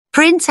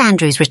Prince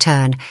Andrew's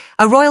return,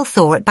 a royal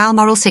thaw at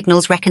Balmoral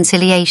signals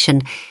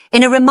reconciliation.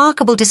 In a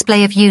remarkable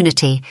display of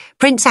unity,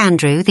 Prince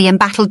Andrew, the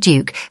embattled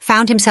Duke,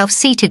 found himself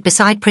seated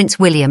beside Prince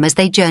William as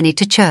they journeyed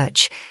to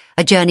church,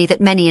 a journey that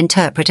many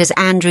interpret as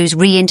Andrew's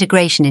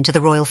reintegration into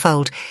the royal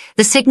fold.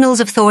 The signals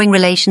of thawing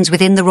relations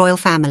within the royal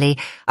family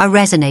are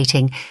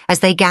resonating as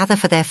they gather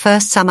for their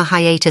first summer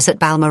hiatus at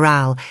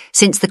Balmoral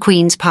since the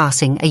Queen's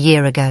passing a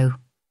year ago.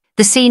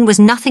 The scene was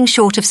nothing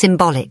short of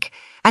symbolic.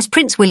 As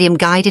Prince William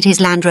guided his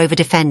Land Rover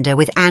Defender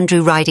with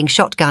Andrew riding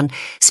shotgun,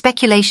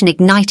 speculation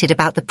ignited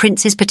about the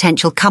prince's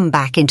potential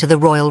comeback into the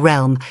royal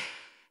realm.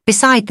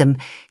 Beside them,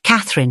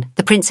 Catherine,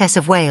 the Princess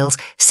of Wales,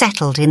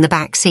 settled in the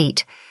back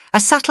seat, a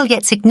subtle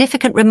yet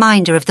significant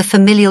reminder of the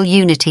familial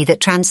unity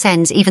that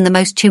transcends even the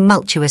most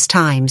tumultuous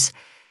times.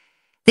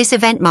 This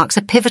event marks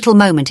a pivotal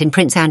moment in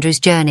Prince Andrew's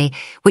journey,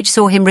 which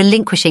saw him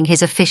relinquishing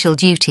his official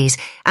duties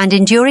and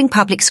enduring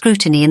public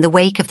scrutiny in the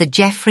wake of the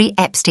Jeffrey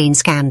Epstein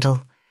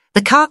scandal.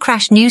 The car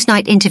crash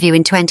Newsnight interview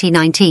in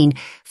 2019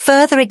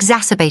 further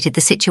exacerbated the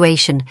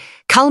situation,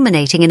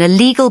 culminating in a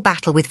legal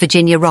battle with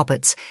Virginia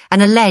Roberts, an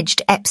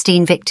alleged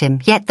Epstein victim,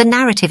 yet the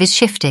narrative is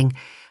shifting.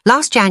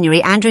 Last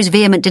January, Andrew's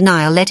vehement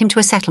denial led him to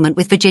a settlement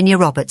with Virginia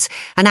Roberts,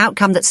 an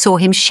outcome that saw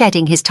him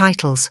shedding his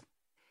titles.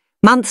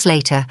 Months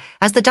later,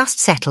 as the dust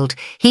settled,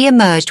 he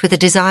emerged with a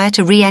desire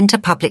to re-enter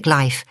public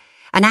life,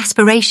 an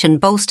aspiration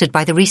bolstered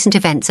by the recent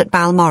events at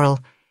Balmoral.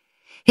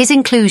 His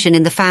inclusion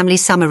in the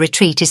family's summer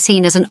retreat is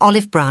seen as an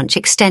olive branch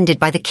extended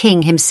by the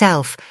king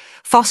himself,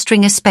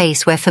 fostering a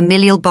space where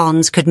familial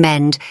bonds could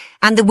mend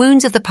and the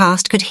wounds of the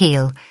past could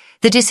heal.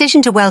 The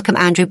decision to welcome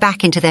Andrew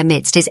back into their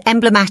midst is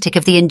emblematic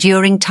of the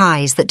enduring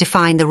ties that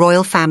define the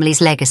royal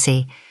family's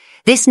legacy.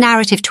 This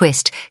narrative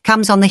twist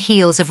comes on the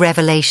heels of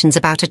revelations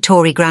about a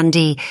Tory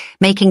grandee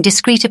making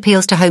discreet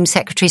appeals to Home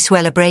Secretary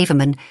Suella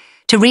Braverman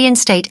to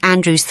reinstate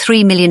Andrew's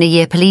 £3 million a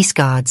year police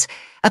guards,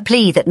 a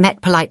plea that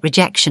met polite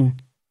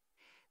rejection.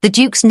 The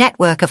Duke's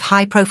network of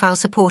high-profile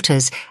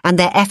supporters and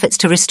their efforts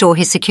to restore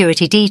his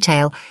security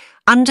detail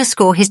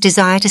underscore his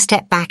desire to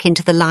step back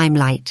into the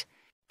limelight.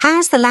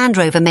 As the Land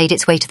Rover made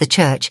its way to the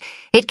church,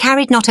 it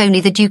carried not only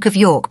the Duke of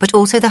York but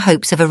also the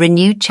hopes of a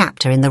renewed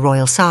chapter in the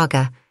royal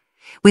saga.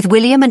 With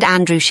William and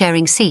Andrew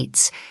sharing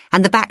seats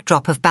and the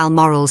backdrop of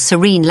Balmoral's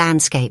serene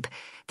landscape,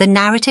 the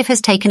narrative has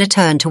taken a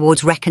turn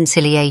towards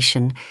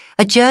reconciliation,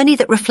 a journey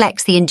that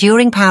reflects the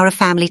enduring power of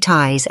family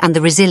ties and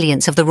the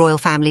resilience of the royal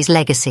family's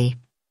legacy.